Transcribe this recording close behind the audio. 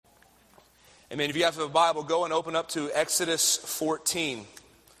Amen. If you have a Bible, go and open up to Exodus 14.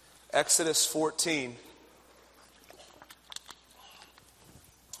 Exodus 14.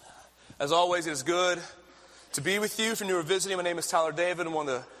 As always, it is good to be with you. If you're new or visiting, my name is Tyler David. I'm one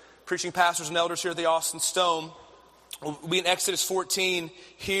of the preaching pastors and elders here at the Austin Stone. We'll be in Exodus 14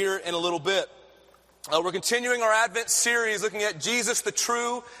 here in a little bit. We're continuing our Advent series looking at Jesus, the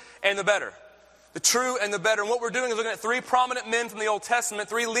true and the better. The true and the better. And what we're doing is looking at three prominent men from the Old Testament,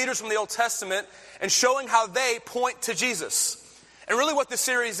 three leaders from the Old Testament, and showing how they point to Jesus. And really what this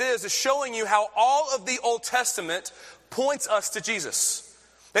series is showing you how all of the Old Testament points us to Jesus.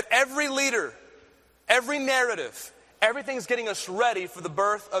 That every leader, every narrative, everything's getting us ready for the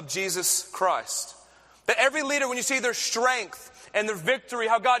birth of Jesus Christ. That every leader, when you see their strength and their victory,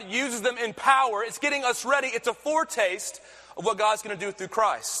 how God uses them in power, it's getting us ready. It's a foretaste of what God's going to do through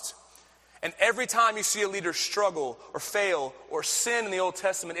Christ. And every time you see a leader struggle or fail or sin in the Old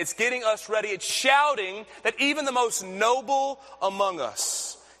Testament, it's getting us ready. It's shouting that even the most noble among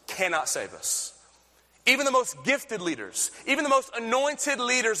us cannot save us. Even the most gifted leaders, even the most anointed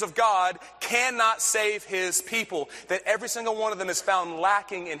leaders of God cannot save His people. That every single one of them is found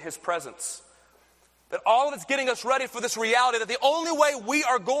lacking in His presence. That all of it's getting us ready for this reality that the only way we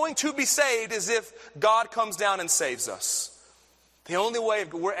are going to be saved is if God comes down and saves us. The only way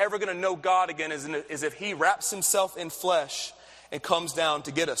we're ever going to know God again is if He wraps Himself in flesh and comes down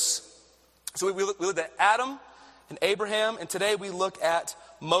to get us. So we looked at Adam and Abraham, and today we look at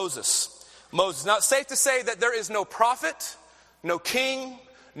Moses. Moses. Now, it's safe to say that there is no prophet, no king,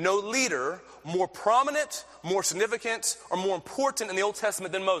 no leader more prominent, more significant, or more important in the Old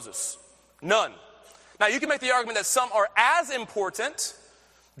Testament than Moses. None. Now, you can make the argument that some are as important,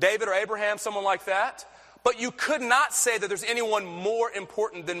 David or Abraham, someone like that, but you could not say that there's anyone more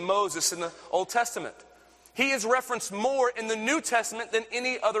important than Moses in the Old Testament. He is referenced more in the New Testament than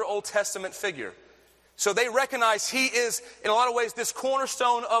any other Old Testament figure. So they recognize he is, in a lot of ways, this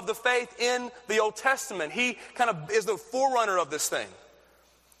cornerstone of the faith in the Old Testament. He kind of is the forerunner of this thing.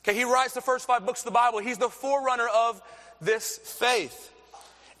 Okay, he writes the first 5 books of the Bible. He's the forerunner of this faith.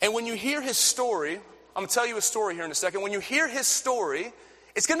 And when you hear his story, I'm going to tell you a story here in a second. When you hear his story,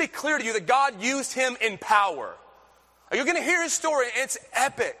 it's going to be clear to you that God used him in power. You're going to hear his story, and it's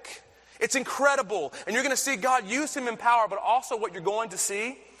epic. It's incredible. And you're going to see God use him in power, but also what you're going to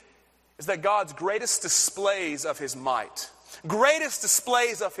see is that God's greatest displays of his might, greatest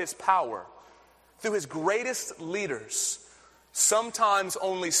displays of his power, through his greatest leaders, sometimes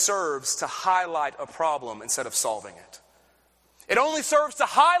only serves to highlight a problem instead of solving it. It only serves to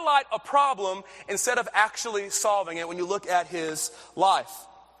highlight a problem instead of actually solving it when you look at his life.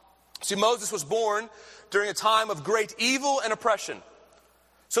 See, Moses was born during a time of great evil and oppression.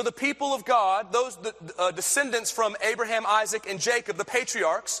 So the people of God, those descendants from Abraham, Isaac, and Jacob, the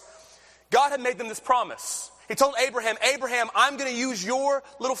patriarchs, God had made them this promise. He told Abraham, Abraham, I'm going to use your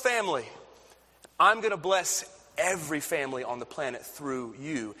little family. I'm going to bless every family on the planet through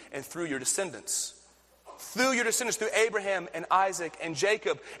you and through your descendants. Through your descendants, through Abraham and Isaac and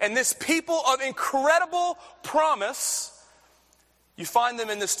Jacob. And this people of incredible promise, you find them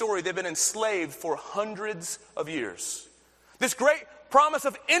in this story. They've been enslaved for hundreds of years. This great promise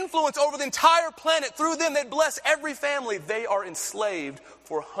of influence over the entire planet. Through them, they'd bless every family. They are enslaved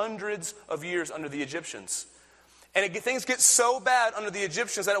for hundreds of years under the Egyptians. And things get so bad under the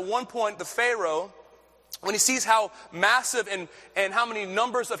Egyptians that at one point, the Pharaoh, when he sees how massive and how many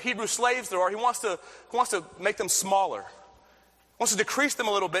numbers of Hebrew slaves there are, he wants to make them smaller. He wants to decrease them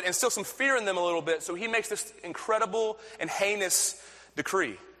a little bit and instill some fear in them a little bit. So he makes this incredible and heinous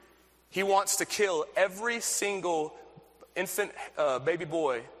decree. He wants to kill every single infant baby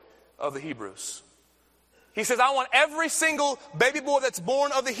boy of the Hebrews. He says, I want every single baby boy that's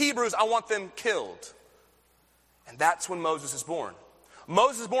born of the Hebrews, I want them killed. And that's when Moses is born.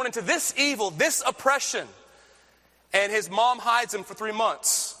 Moses is born into this evil, this oppression. And his mom hides him for 3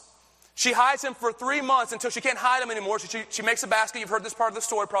 months. She hides him for 3 months until she can't hide him anymore. She makes a basket. You've heard this part of the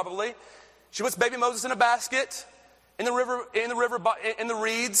story probably. She puts baby Moses in a basket in the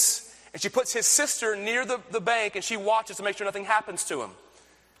reeds. And she puts his sister near the bank, and she watches to make sure nothing happens to him.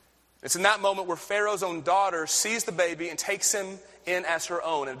 It's in that moment where Pharaoh's own daughter sees the baby and takes him in as her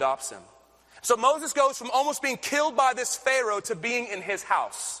own and adopts him. So Moses goes from almost being killed by this Pharaoh to being in his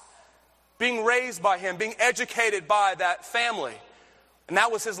house, being raised by him, being educated by that family. And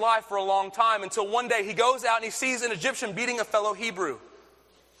that was his life for a long time until one day he goes out and he sees an Egyptian beating a fellow Hebrew.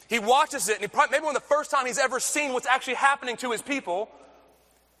 He watches it, and maybe one of the first time he's ever seen what's actually happening to his people.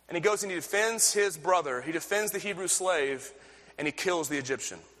 And he goes and he defends his brother. He defends the Hebrew slave, and he kills the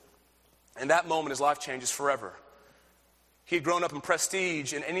Egyptian. In that moment, his life changes forever. He had grown up in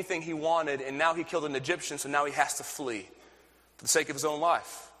prestige and anything he wanted, and now he killed an Egyptian, so now he has to flee for the sake of his own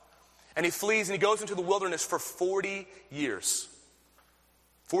life. And he flees and he goes into the wilderness for 40 years.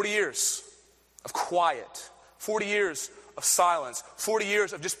 40 years of quiet. 40 years of silence. 40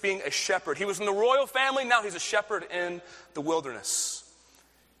 years of just being a shepherd. He was in the royal family, now he's a shepherd in the wilderness.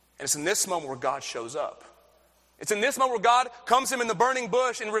 And it's in this moment where God shows up. It's in this moment where God comes to him in the burning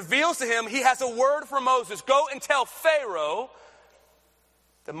bush and reveals to him he has a word for Moses. Go and tell Pharaoh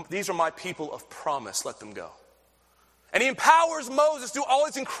that these are my people of promise. Let them go. And he empowers Moses to do all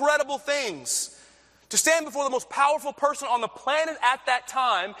these incredible things. To stand before the most powerful person on the planet at that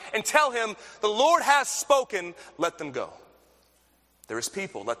time and tell him, the Lord has spoken, let them go. They're his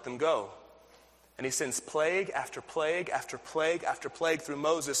people, let them go. And he sends plague after plague after plague after plague through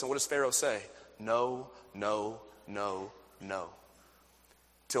Moses. And what does Pharaoh say? No, no, no, no.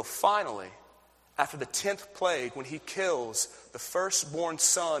 Till finally, after the 10th plague, when he kills the firstborn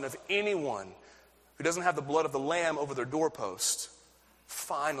son of anyone who doesn't have the blood of the lamb over their doorpost,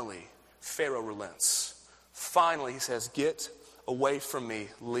 finally, Pharaoh relents. Finally, he says, get away from me,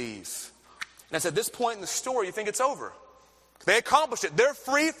 leave. And it's at this point in the story, you think it's over. They accomplished it. They're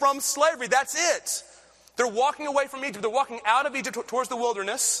free from slavery. That's it. They're walking away from Egypt. They're walking out of Egypt towards the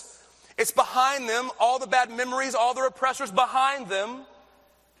wilderness. It's behind them, all the bad memories, all their oppressors behind them.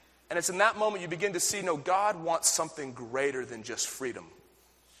 And it's in that moment you begin to see, no, God wants something greater than just freedom.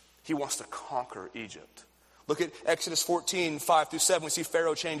 He wants to conquer Egypt. Look at Exodus 14, 5-7. We see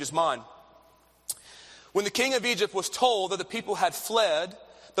Pharaoh change his mind. When the king of Egypt was told that the people had fled,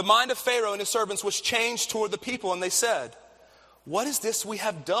 the mind of Pharaoh and his servants was changed toward the people, and they said, what is this we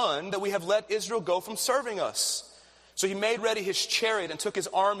have done that we have let Israel go from serving us? So he made ready his chariot and took his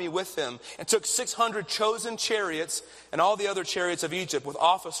army with him and took 600 chosen chariots and all the other chariots of Egypt with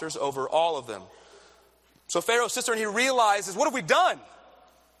officers over all of them. So Pharaoh sits there and he realizes, what have we done?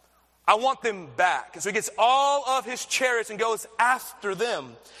 I want them back. And so he gets all of his chariots and goes after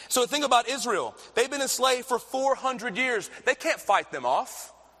them. So think about Israel. They've been enslaved for 400 years. They can't fight them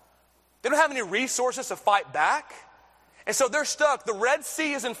off. They don't have any resources to fight back. And so they're stuck. The Red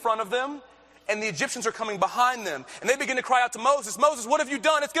Sea is in front of them, and the Egyptians are coming behind them. And they begin to cry out to Moses, Moses, what have you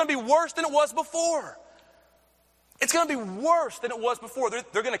done? It's going to be worse than it was before. It's going to be worse than it was before. They're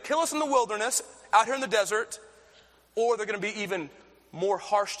going to kill us in the wilderness, out here in the desert, or they're going to be even more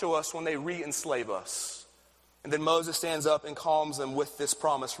harsh to us when they re-enslave us. And then Moses stands up and calms them with this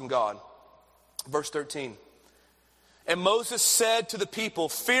promise from God. Verse 13. And Moses said to the people,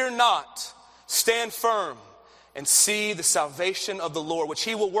 fear not, stand firm, and see the salvation of the Lord, which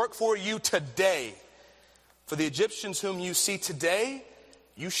he will work for you today. For the Egyptians whom you see today,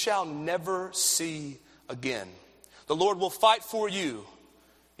 you shall never see again. The Lord will fight for you,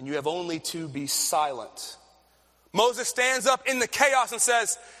 and you have only to be silent. Moses stands up in the chaos and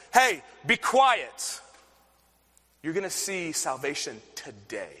says, hey, be quiet. You're going to see salvation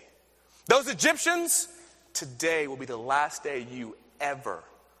today. Those Egyptians, today will be the last day you ever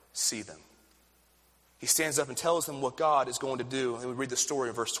see them. He stands up and tells them what God is going to do. And we read the story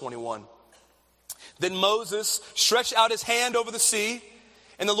in verse 21. Then Moses stretched out his hand over the sea,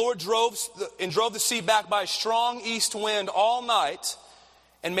 and the Lord drove the sea back by a strong east wind all night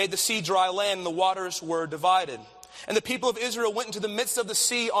and made the sea dry land, and the waters were divided. And the people of Israel went into the midst of the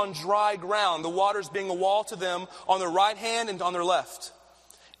sea on dry ground, the waters being a wall to them on their right hand and on their left.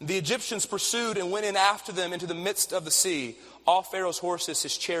 And the Egyptians pursued and went in after them into the midst of the sea, all Pharaoh's horses,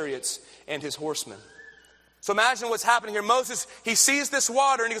 his chariots, and his horsemen. So imagine what's happening here. Moses, he sees this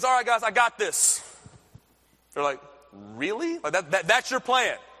water and he goes, all right, guys, I got this. They're like, really? Like that's your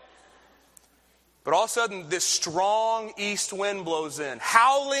plan? But all of a sudden, this strong east wind blows in,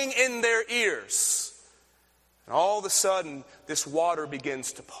 howling in their ears. And all of a sudden, this water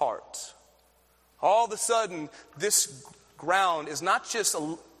begins to part. All of a sudden, this ground is not just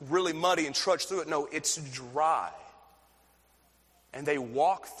really muddy and trudge through it. No, it's dry. And they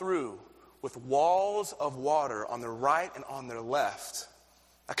walk through with walls of water on their right and on their left.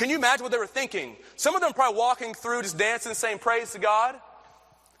 Now, can you imagine what they were thinking? Some of them probably walking through just dancing, saying praise to God.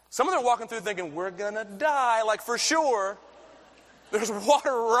 Some of them walking through thinking, we're going to die, like for sure. There's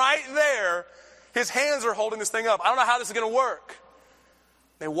water right there. His hands are holding this thing up. I don't know how this is going to work.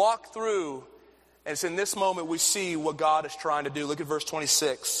 They walk through, and it's in this moment we see what God is trying to do. Look at verse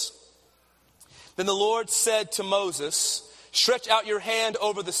 26. Then the Lord said to Moses, stretch out your hand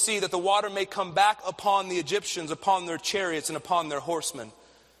over the sea, that the water may come back upon the Egyptians, upon their chariots, and upon their horsemen.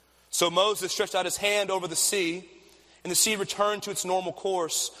 So Moses stretched out his hand over the sea, and the sea returned to its normal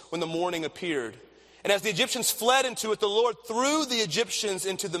course when the morning appeared. And as the Egyptians fled into it, the Lord threw the Egyptians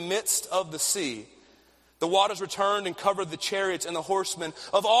into the midst of the sea. The waters returned and covered the chariots and the horsemen.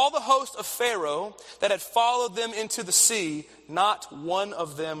 Of all the host of Pharaoh that had followed them into the sea, not one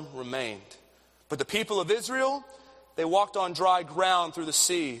of them remained. But the people of Israel, they walked on dry ground through the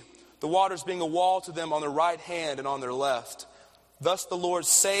sea, the waters being a wall to them on their right hand and on their left. Thus the Lord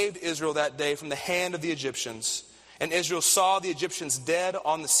saved Israel that day from the hand of the Egyptians. And Israel saw the Egyptians dead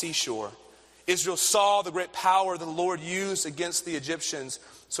on the seashore. Israel saw the great power that the Lord used against the Egyptians.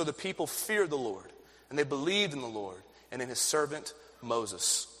 So the people feared the Lord. And they believed in the Lord and in his servant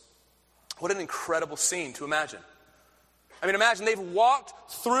Moses. What an incredible scene to imagine. I mean, imagine they've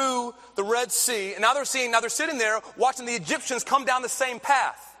walked through the Red Sea, and now they're sitting there watching the Egyptians come down the same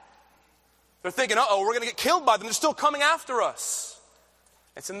path. They're thinking, we're going to get killed by them. They're still coming after us.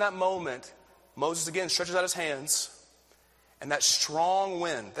 It's in that moment, Moses again stretches out his hands, and that strong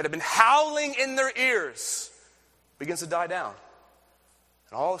wind that had been howling in their ears begins to die down.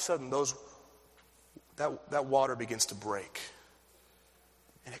 And all of a sudden, that water begins to break.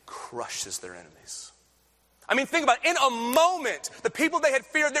 And it crushes their enemies. I mean, think about it. In a moment, the people they had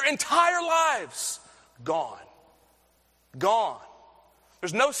feared their entire lives, gone. Gone.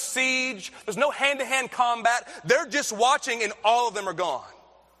 There's no siege. There's no hand-to-hand combat. They're just watching and all of them are gone.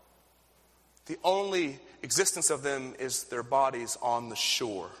 The only existence of them is their bodies on the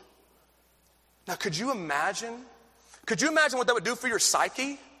shore. Now, could you imagine? Could you imagine what that would do for your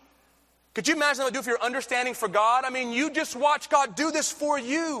psyche? Could you imagine what it would do for your understanding for God? I mean, you just watch God do this for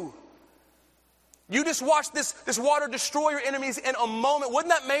you. You just watch this water destroy your enemies in a moment. Wouldn't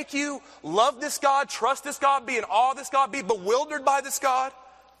that make you love this God, trust this God, be in awe of this God, be bewildered by this God?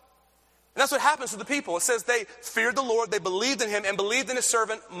 And that's what happens to the people. It says they feared the Lord, they believed in him, and believed in his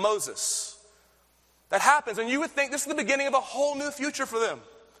servant Moses. That happens, and you would think this is the beginning of a whole new future for them.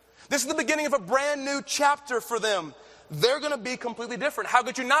 This is the beginning of a brand new chapter for them. They're going to be completely different. How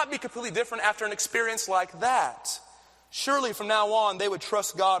could you not be completely different after an experience like that? Surely from now on, they would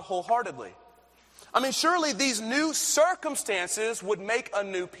trust God wholeheartedly. I mean, surely these new circumstances would make a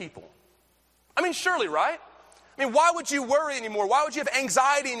new people. I mean, surely, right? I mean, why would you worry anymore? Why would you have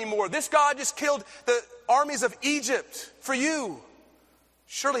anxiety anymore? This God just killed the armies of Egypt for you.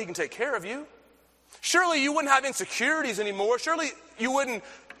 Surely he can take care of you. Surely you wouldn't have insecurities anymore. Surely you wouldn't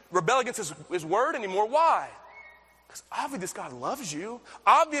rebel against his word anymore. Why? Because obviously this God loves you.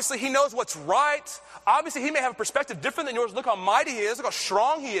 Obviously he knows what's right. Obviously he may have a perspective different than yours. Look how mighty he is. Look how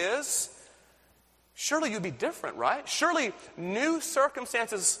strong he is. Surely you'd be different, right? Surely new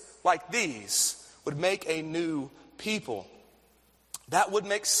circumstances like these would make a new people. That would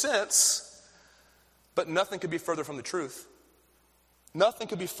make sense, but nothing could be further from the truth. Nothing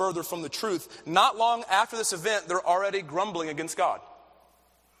could be further from the truth. Not long after this event, they're already grumbling against God.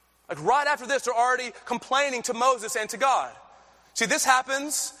 Like right after this, they're already complaining to Moses and to God. See, this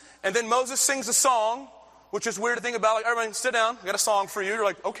happens, and then Moses sings a song, which is weird to think about. Like, everybody, sit down. I got a song for you. You're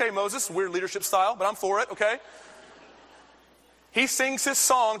like, okay, Moses, weird leadership style, but I'm for it, okay? He sings his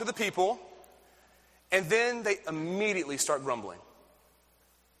song to the people, and then they immediately start grumbling.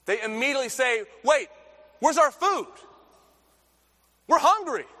 They immediately say, wait, where's our food? We're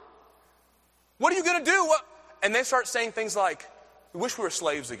hungry. What are you going to do? And they start saying things like, we wish we were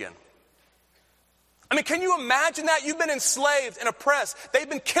slaves again. I mean, can you imagine that? You've been enslaved and oppressed. They've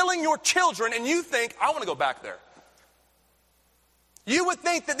been killing your children, and you think, I want to go back there. You would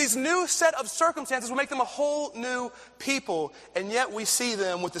think that these new set of circumstances will make them a whole new people, and yet we see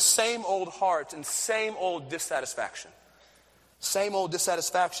them with the same old heart and same old dissatisfaction. Same old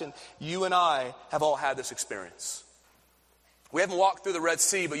dissatisfaction. You and I have all had this experience. We haven't walked through the Red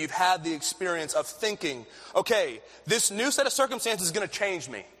Sea, but you've had the experience of thinking, okay, this new set of circumstances is going to change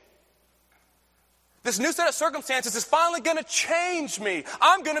me. This new set of circumstances is finally going to change me.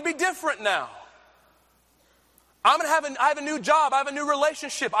 I'm going to be different now. I have a new job. I have a new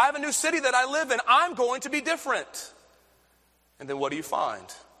relationship. I have a new city that I live in. I'm going to be different. And then what do you find?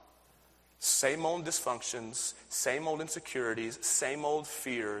 Same old dysfunctions, same old insecurities, same old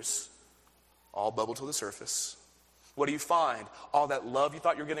fears, all bubble to the surface. What do you find? All that love you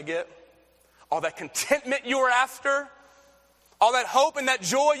thought you were going to get, all that contentment you were after, all that hope and that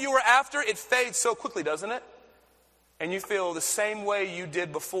joy you were after, it fades so quickly, doesn't it? And you feel the same way you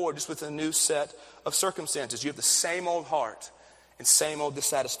did before, just with a new set of circumstances. You have the same old heart and same old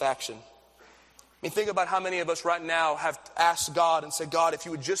dissatisfaction. I mean, think about how many of us right now have asked God and said, God, if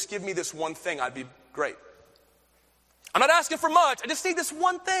you would just give me this one thing, I'd be great. I'm not asking for much. I just need this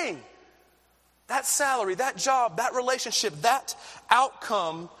one thing. That salary, that job, that relationship, that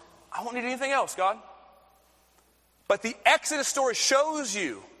outcome. I won't need anything else, God. But the Exodus story shows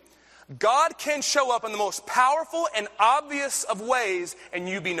you God can show up in the most powerful and obvious of ways and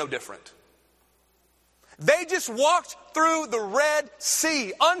you be no different. They just walked through the Red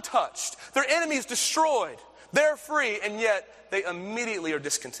Sea untouched. Their enemies destroyed. They're free, and yet they immediately are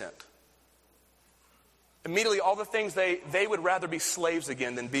discontent. Immediately, all the things they would rather be slaves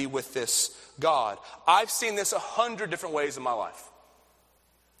again than be with this God. I've seen this 100 different ways in my life.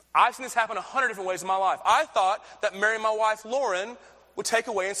 I've seen this happen 100 different ways in my life. I thought that marrying my wife, Lauren, would take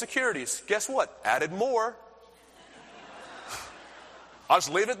away insecurities. Guess what? Added more. I'll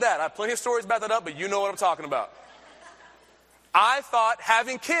just leave it at that. I have plenty of stories about that up, but you know what I'm talking about. I thought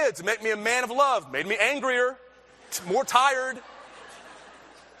having kids made me a man of love, made me angrier, more tired.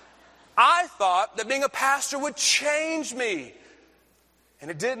 I thought that being a pastor would change me,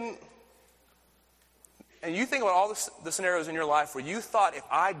 and it didn't. And you think about all the scenarios in your life where you thought if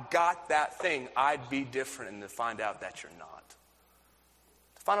I got that thing, I'd be different, and to find out that you're not.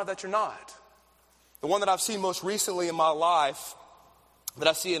 To find out that you're not. The one that I've seen most recently in my life, that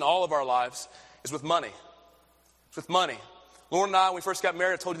I see in all of our lives, is with money. It's with money. Lauren and I, when we first got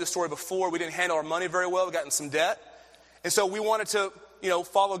married, I told you this story before, we didn't handle our money very well. We got in some debt. And so we wanted to,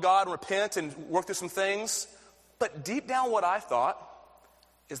 follow God and repent and work through some things. But deep down what I thought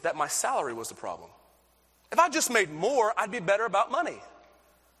is that my salary was the problem. If I just made more, I'd be better about money.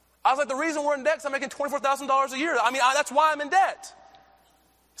 I was like, the reason we're in debt is I'm making $24,000 a year. That's why I'm in debt.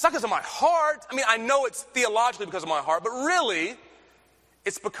 It's not because of my heart. I know it's theologically because of my heart, but really,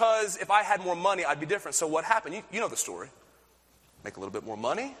 it's because if I had more money, I'd be different. So what happened? You know the story. Make a little bit more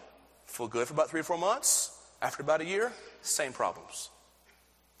money, feel good for about 3 or 4 months. After about a year, same problems.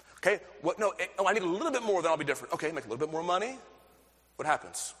 Okay, I need a little bit more, then I'll be different. Okay, make a little bit more money. What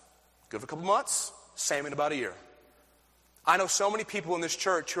happens? Good for a couple months, same in about a year. I know so many people in this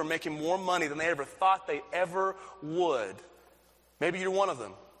church who are making more money than they ever thought they ever would. Maybe you're one of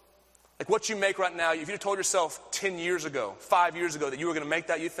them. Like what you make right now, if you told yourself 10 years ago, 5 years ago that you were going to make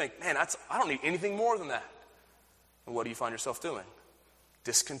that, you think, man, I don't need anything more than that. And what do you find yourself doing?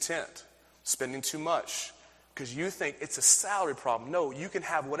 Discontent, spending too much, because you think it's a salary problem. No, you can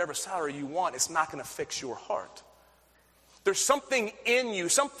have whatever salary you want. It's not going to fix your heart. There's something in you,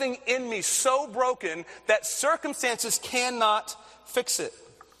 something in me so broken that circumstances cannot fix it.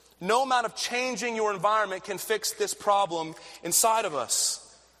 No amount of changing your environment can fix this problem inside of us.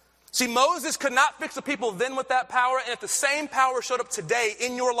 See, Moses could not fix the people then with that power, and if the same power showed up today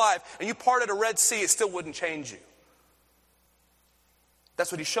in your life and you parted a Red Sea, it still wouldn't change you.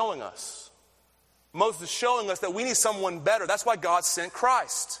 That's what he's showing us. Moses is showing us that we need someone better. That's why God sent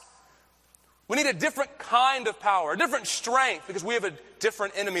Christ. We need a different kind of power, a different strength, because we have a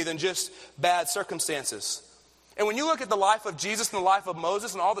different enemy than just bad circumstances. And when you look at the life of Jesus and the life of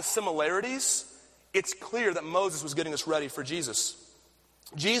Moses and all the similarities, it's clear that Moses was getting us ready for Jesus.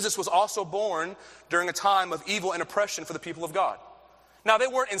 Jesus was also born during a time of evil and oppression for the people of God. Now, they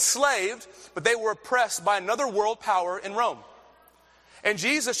weren't enslaved, but they were oppressed by another world power in Rome. And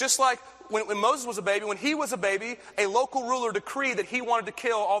Jesus, just like when Moses was a baby, when he was a baby, a local ruler decreed that he wanted to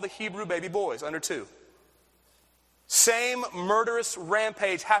kill all the Hebrew baby boys under 2. Same murderous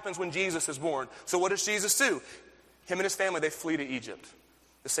rampage happens when Jesus is born. So what does Jesus do? Him and his family, they flee to Egypt.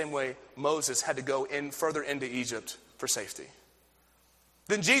 The same way Moses had to go further into Egypt for safety.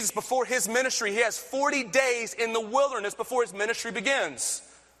 Then Jesus, before his ministry, he has 40 days in the wilderness before his ministry begins.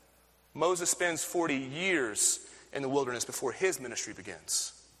 Moses spends 40 years in the wilderness before his ministry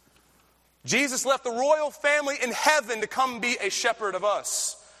begins. Jesus left the royal family in heaven to come be a shepherd of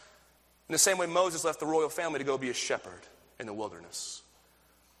us. In the same way Moses left the royal family to go be a shepherd in the wilderness.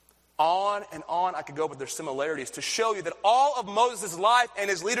 On and on I could go, but there's similarities to show you that all of Moses' life and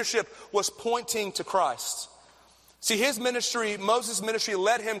his leadership was pointing to Christ. See, his ministry, Moses' ministry,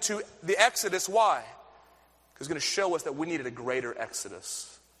 led him to the Exodus. Why? Because it's going to show us that we needed a greater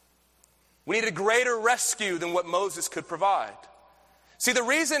Exodus. We needed a greater rescue than what Moses could provide. See, the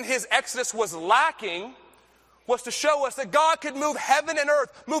reason his Exodus was lacking was to show us that God could move heaven and earth,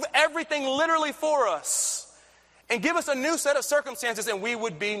 move everything literally for us, and give us a new set of circumstances, and we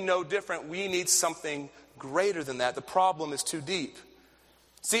would be no different. We need something greater than that. The problem is too deep.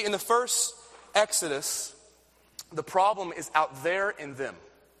 See, in the first Exodus, the problem is out there in them.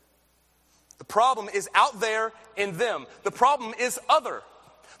 The problem is out there in them. The problem is other.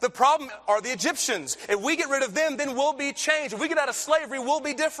 The problem are the Egyptians. If we get rid of them, then we'll be changed. If we get out of slavery, we'll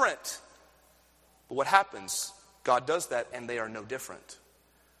be different. But what happens? God does that, and they are no different.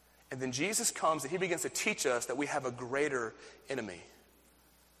 And then Jesus comes, and he begins to teach us that we have a greater enemy.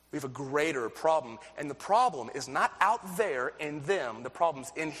 We have a greater problem. And the problem is not out there in them. The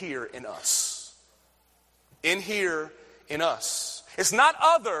problem's in here in us. In here in us. It's not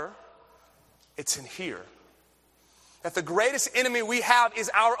other. It's in here. That the greatest enemy we have is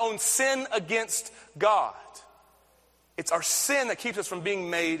our own sin against God. It's our sin that keeps us from being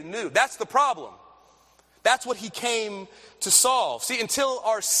made new. That's the problem. That's what he came to solve. See, until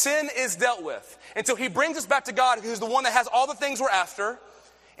our sin is dealt with, until he brings us back to God, who's the one that has all the things we're after,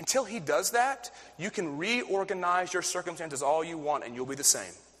 until he does that, you can reorganize your circumstances all you want and you'll be the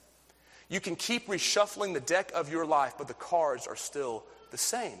same. You can keep reshuffling the deck of your life, but the cards are still the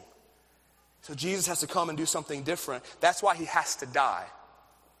same. So Jesus has to come and do something different. That's why he has to die.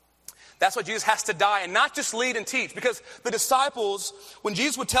 That's why Jesus has to die and not just lead and teach. Because the disciples, when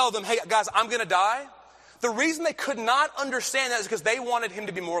Jesus would tell them, hey guys, I'm going to die, the reason they could not understand that is because they wanted him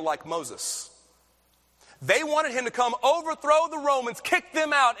to be more like Moses. They wanted him to come overthrow the Romans, kick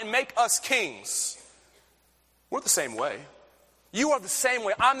them out, and make us kings. We're the same way. You are the same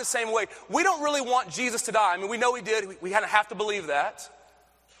way. I'm the same way. We don't really want Jesus to die. I mean, we know he did. We kind of have to believe that.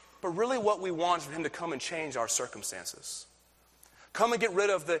 But really what we want is for him to come and change our circumstances. Come and get rid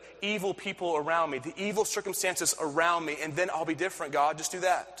of the evil people around me, the evil circumstances around me, and then I'll be different, God. Just do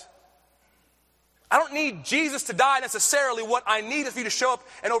that. I don't need Jesus to die necessarily. What I need is for you to show up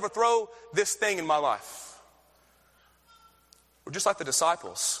and overthrow this thing in my life. We're just like the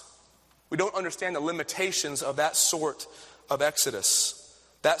disciples. We don't understand the limitations of that sort of exodus,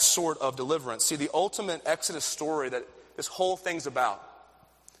 that sort of deliverance. See, the ultimate exodus story that this whole thing's about,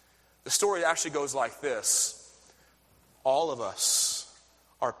 the story actually goes like this. All of us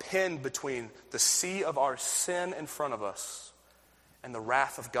are pinned between the sea of our sin in front of us and the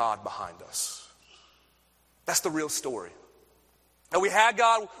wrath of God behind us. That's the real story. And we had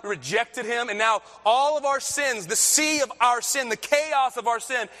God, we rejected him, and now all of our sins, the sea of our sin, the chaos of our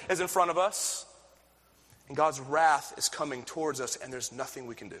sin is in front of us. And God's wrath is coming towards us, and there's nothing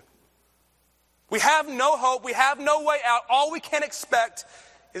we can do. We have no hope. We have no way out. All we can expect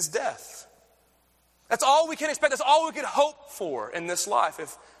is death. That's all we can expect. That's all we can hope for in this life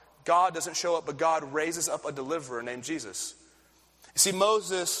if God doesn't show up, but God raises up a deliverer named Jesus. You see,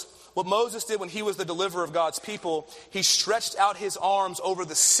 what Moses did when he was the deliverer of God's people, he stretched out his arms over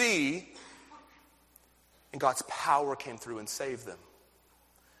the sea, and God's power came through and saved them.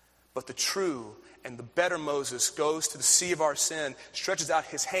 But the true and the better Moses goes to the sea of our sin, stretches out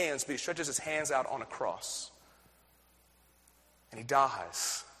his hands, but he stretches his hands out on a cross. And he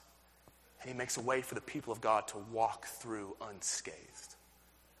dies. And he makes a way for the people of God to walk through unscathed.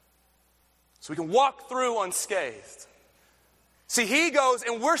 So we can walk through unscathed. See, he goes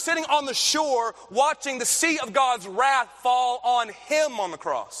and we're sitting on the shore watching the sea of God's wrath fall on him on the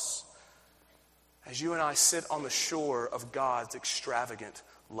cross. As you and I sit on the shore of God's extravagant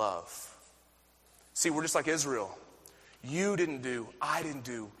love. See, we're just like Israel. You didn't do, I didn't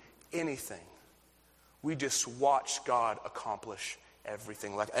do anything. We just watched God accomplish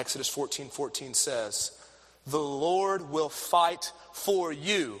everything. Like Exodus 14:14 says, the Lord will fight for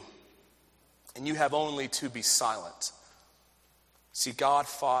you, and you have only to be silent. See, God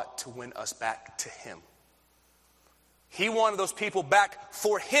fought to win us back to him. He wanted those people back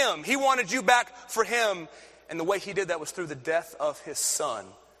for him. He wanted you back for him. And the way he did that was through the death of his son.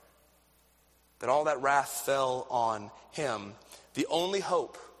 That all that wrath fell on him. The only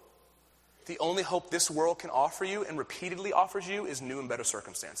hope this world can offer you and repeatedly offers you is new and better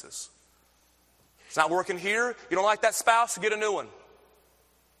circumstances. It's not working here. You don't like that spouse, get a new one.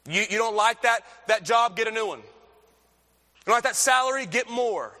 You don't like that job, get a new one. You don't like that salary, get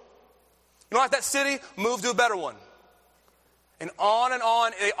more. You don't like that city, move to a better one. And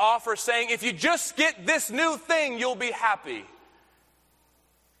on they offer saying, if you just get this new thing, you'll be happy.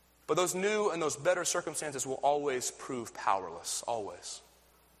 But those new and those better circumstances will always prove powerless, always.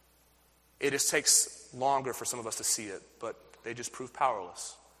 It just takes longer for some of us to see it, but they just prove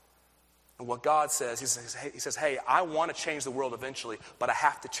powerless. And what God says, he says, hey, I want to change the world eventually, but I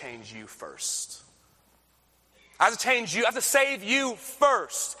have to change you first. I have to change you. I have to save you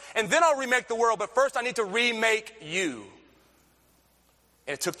first. And then I'll remake the world. But first I need to remake you.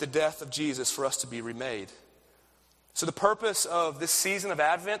 And it took the death of Jesus for us to be remade. So the purpose of this season of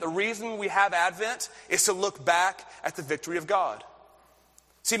Advent, the reason we have Advent, is to look back at the victory of God.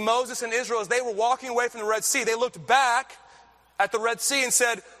 See, Moses and Israel, as they were walking away from the Red Sea, they looked back at the Red Sea and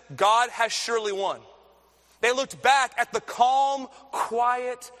said, God has surely won. They looked back at the calm,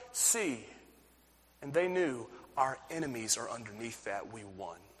 quiet sea. And they knew, our enemies are underneath that, we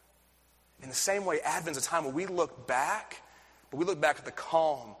won. In the same way, Advent is a time where we look back, but we look back at the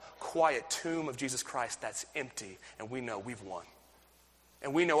calm, quiet tomb of Jesus Christ that's empty, and we know we've won.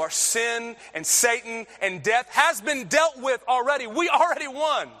 And we know our sin and Satan and death has been dealt with already. We already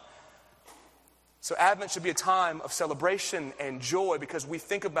won. So Advent should be a time of celebration and joy because we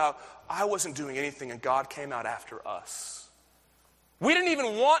think about, I wasn't doing anything and God came out after us. We didn't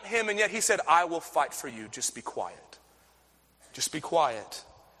even want him, and yet he said, I will fight for you. Just be quiet. Just be quiet.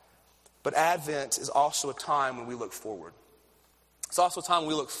 But Advent is also a time when we look forward. It's also a time when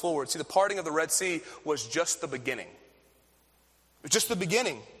we look forward. See, the parting of the Red Sea was just the beginning. It was just the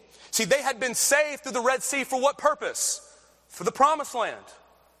beginning. See, they had been saved through the Red Sea for what purpose? For the Promised Land.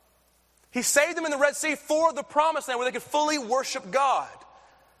 He saved them in the Red Sea for the Promised Land where they could fully worship God.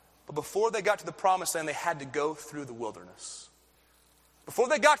 But before they got to the Promised Land, they had to go through the wilderness. Before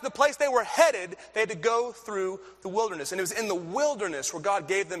they got to the place they were headed, they had to go through the wilderness. And it was in the wilderness where God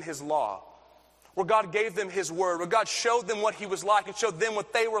gave them his law, where God gave them his word, where God showed them what he was like and showed them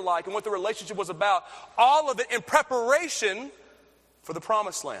what they were like and what the relationship was about. All of it in preparation for the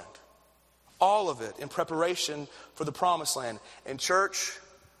Promised Land. All of it in preparation for the Promised Land. And church,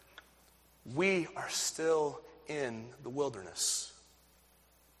 we are still in the wilderness.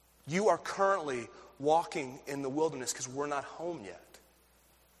 You are currently walking in the wilderness because we're not home yet.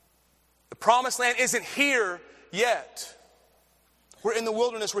 The Promised Land isn't here yet. We're in the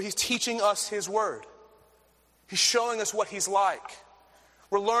wilderness where he's teaching us his word. He's showing us what he's like.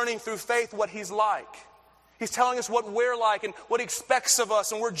 We're learning through faith what he's like. He's telling us what we're like and what he expects of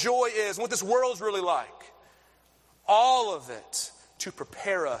us and where joy is and what this world's really like. All of it to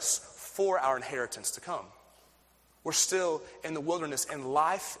prepare us for our inheritance to come. We're still in the wilderness, and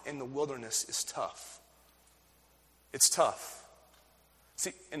life in the wilderness is tough. It's tough.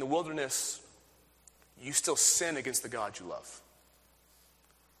 See, in the wilderness, you still sin against the God you love.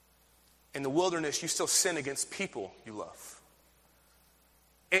 In the wilderness, you still sin against people you love.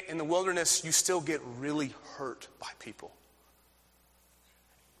 In the wilderness, you still get really hurt by people.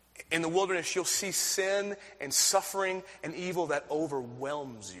 In the wilderness, you'll see sin and suffering and evil that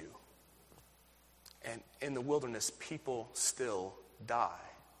overwhelms you. And in the wilderness, people still die.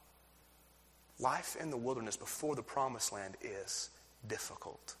 Life in the wilderness before the Promised Land is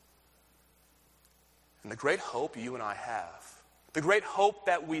difficult. And the great hope you and I have, the great hope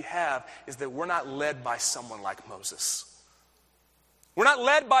that we have is that we're not led by someone like Moses. We're not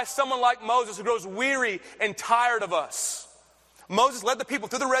led by someone like Moses who grows weary and tired of us. Moses led the people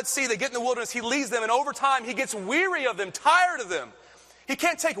through the Red Sea. They get in the wilderness. He leads them. And over time, he gets weary of them, tired of them. He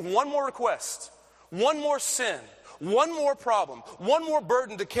can't take one more request, one more sin, one more problem, one more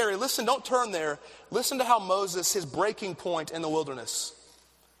burden to carry. Listen, don't turn there. Listen to how Moses, his breaking point in the wilderness.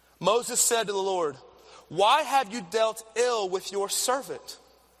 Moses said to the Lord, "Why have you dealt ill with your servant?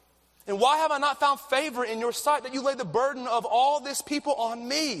 And why have I not found favor in your sight that you laid the burden of all this people on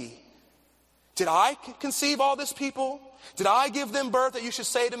me? Did I conceive all this people? Did I give them birth that you should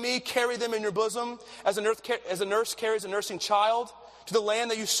say to me, carry them in your bosom as a nurse carries a nursing child to the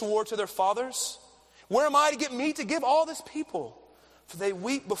land that you swore to their fathers? Where am I to get meat to give all this people? For they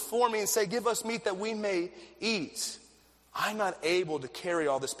weep before me and say, give us meat that we may eat. I'm not able to carry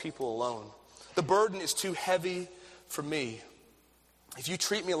all this people alone. The burden is too heavy for me. If you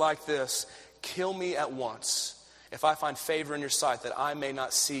treat me like this, kill me at once, if I find favor in your sight, that I may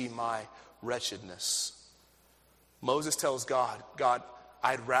not see my wretchedness." Moses tells God,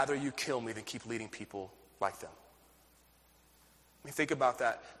 I'd rather you kill me than keep leading people like them. I mean, think about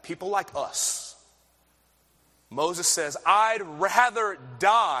that. People like us. Moses says, I'd rather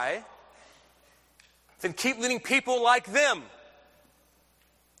die than keep leading people like them.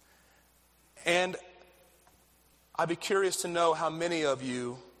 And I'd be curious to know how many of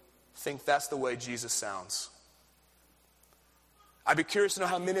you think that's the way Jesus sounds. I'd be curious to know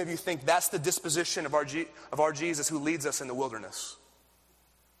how many of you think that's the disposition of our Jesus who leads us in the wilderness.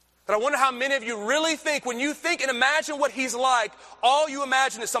 But I wonder how many of you really think, when you think and imagine what he's like, all you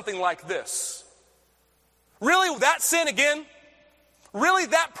imagine is something like this. Really, that sin again? Really,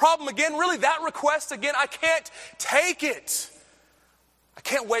 that problem again? Really, that request again? I can't take it. I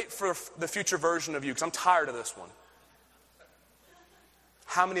can't wait for the future version of you because I'm tired of this one.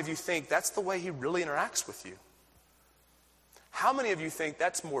 How many of you think that's the way he really interacts with you? How many of you think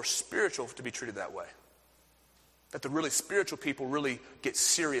that's more spiritual to be treated that way? That the really spiritual people really get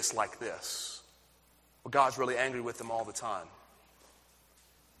serious like this? Well, God's really angry with them all the time.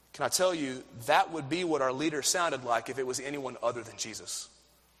 Can I tell you, that would be what our leader sounded like if it was anyone other than Jesus.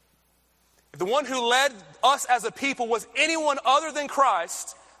 If the one who led us as a people was anyone other than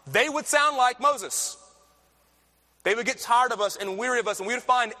Christ, they would sound like Moses. They would get tired of us and weary of us, and we would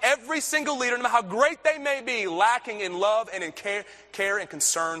find every single leader, no matter how great they may be, lacking in love and in care and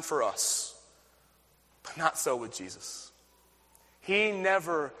concern for us. But not so with Jesus. He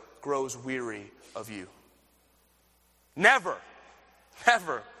never grows weary of you. Never.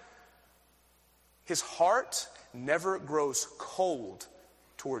 Never. His heart never grows cold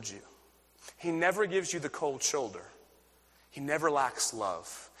towards you. He never gives you the cold shoulder. He never lacks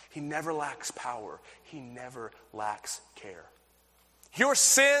love. He never lacks power. He never lacks care. Your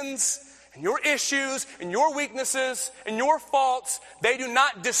sins and your issues and your weaknesses and your faults, they do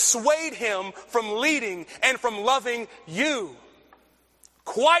not dissuade him from leading and from loving you.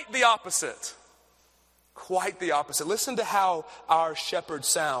 Quite the opposite. Quite the opposite. Listen to how our shepherd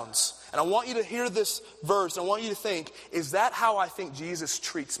sounds. And I want you to hear this verse. And I want you to think, is that how I think Jesus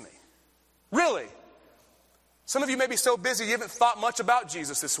treats me? Really? Some of you may be so busy you haven't thought much about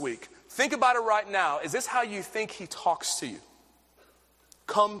Jesus this week. Think about it right now. Is this how you think he talks to you?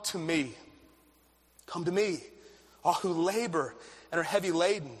 Come to me. Come to me, all who labor and are heavy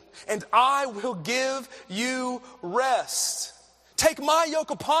laden, and I will give you rest. Take my yoke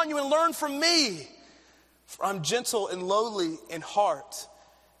upon you and learn from me, for I'm gentle and lowly in heart,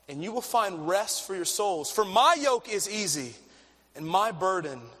 and you will find rest for your souls. For my yoke is easy, and my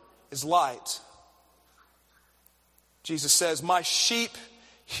burden is light. Jesus says, my sheep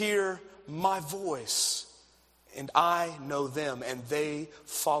hear my voice, and I know them, and they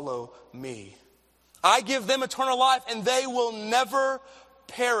follow me. I give them eternal life, and they will never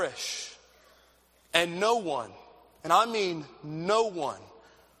perish. And no one, and I mean no one,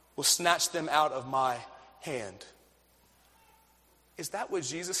 will snatch them out of my hand. Is that what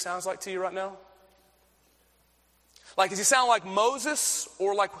Jesus sounds like to you right now? Like, does he sound like Moses,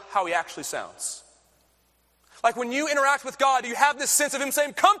 or like how he actually sounds? Like when you interact with God, do you have this sense of him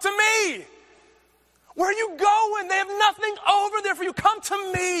saying, come to me? Where are you going? They have nothing over there for you. Come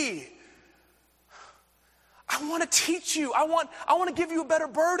to me. I want to teach you. I want to give you a better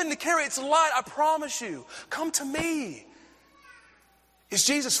burden to carry. It's light, I promise you. Come to me. Is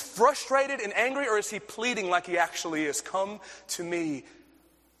Jesus frustrated and angry, or is he pleading like he actually is? Come to me.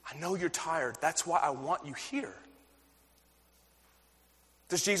 I know you're tired. That's why I want you here.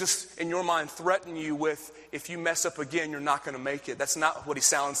 Does Jesus, in your mind, threaten you with, if you mess up again, you're not going to make it? That's not what he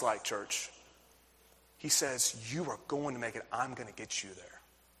sounds like, church. He says, you are going to make it. I'm going to get you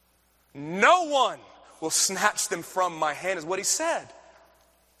there. No one will snatch them from my hand, is what he said.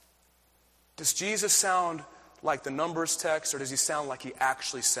 Does Jesus sound like the Numbers text, or does he sound like he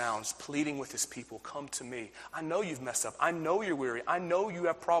actually sounds, pleading with his people, come to me? I know you've messed up. I know you're weary. I know you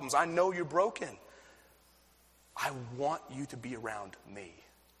have problems. I know you're broken. I want you to be around me.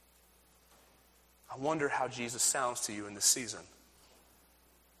 I wonder how Jesus sounds to you in this season.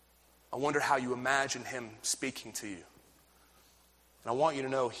 I wonder how you imagine him speaking to you. And I want you to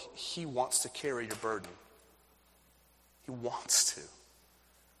know he wants to carry your burden. He wants to.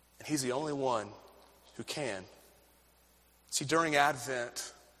 And he's the only one who can. See, during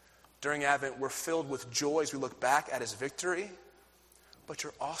Advent, we're filled with joy as we look back at his victory, but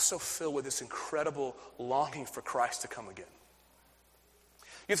you're also filled with this incredible longing for Christ to come again.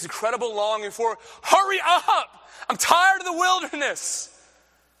 You have this incredible longing for, hurry up! I'm tired of the wilderness.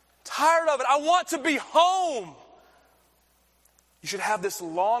 Tired of it. I want to be home. You should have this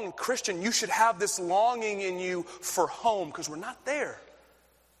longing, Christian, you should have this longing in you for home, because we're not there.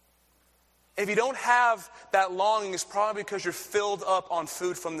 If you don't have that longing, it's probably because you're filled up on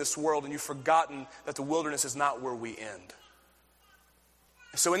food from this world and you've forgotten that the wilderness is not where we end.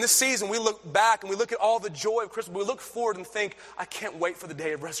 So in this season, we look back and we look at all the joy of Christmas. We look forward and think, I can't wait for the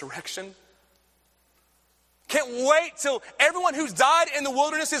day of resurrection. Can't wait till everyone who's died in the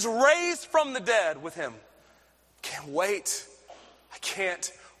wilderness is raised from the dead with him. Can't wait. I can't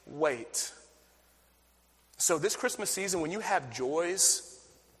wait. So this Christmas season, when you have joys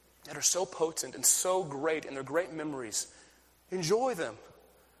that are so potent and so great, and they're great memories, enjoy them.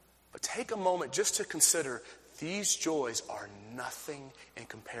 But take a moment just to consider these joys are nothing in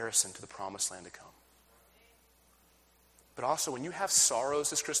comparison to the promised land to come. But also, when you have sorrows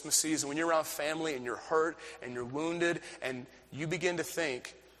this Christmas season, when you're around family and you're hurt and you're wounded and you begin to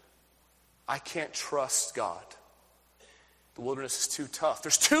think, I can't trust God. The wilderness is too tough.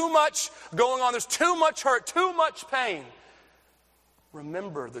 There's too much going on. There's too much hurt, too much pain.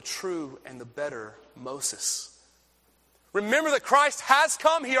 Remember the true and the better Moses. Remember that Christ has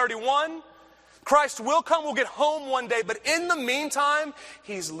come. He already won. Christ will come. We'll get home one day. But in the meantime,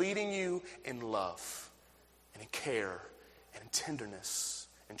 he's leading you in love and in care and in tenderness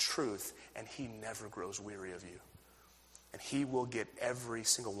and truth. And he never grows weary of you. And he will get every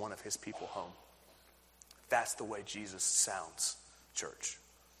single one of his people home. That's the way Jesus sounds, church.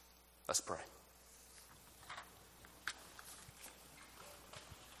 Let's pray.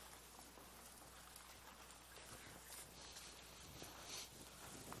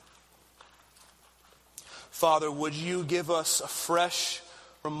 Father, would you give us a fresh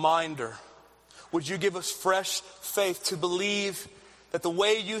reminder? would you give us fresh faith to believe that the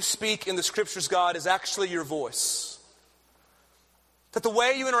way you speak in the Scriptures, God, is actually your voice. That the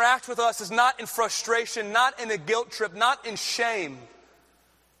way you interact with us is not in frustration, not in a guilt trip, not in shame.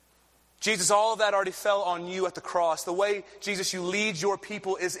 Jesus, all of that already fell on you at the cross. The way, Jesus, you lead your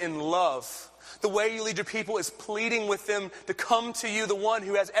people is in love. The way you lead your people is pleading with them to come to you, the one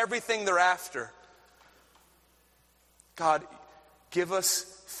who has everything they're after. God, give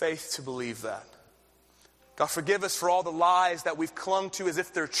us faith to believe that. God, forgive us for all the lies that we've clung to as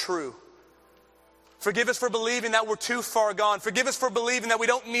if they're true. Forgive us for believing that we're too far gone. Forgive us for believing that we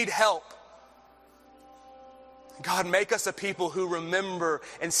don't need help. God, make us a people who remember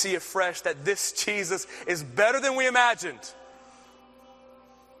and see afresh that this Jesus is better than we imagined.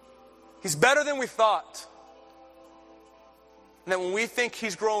 He's better than we thought. And that when we think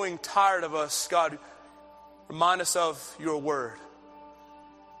He's growing tired of us, God, remind us of your word.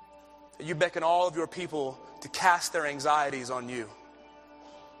 That you beckon all of your people to cast their anxieties on you.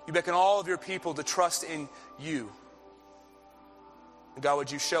 You beckon all of your people to trust in you. And God,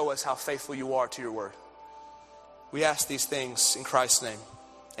 would you show us how faithful you are to your word? We ask these things in Christ's name.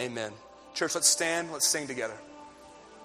 Amen. Church, let's stand. Let's sing together.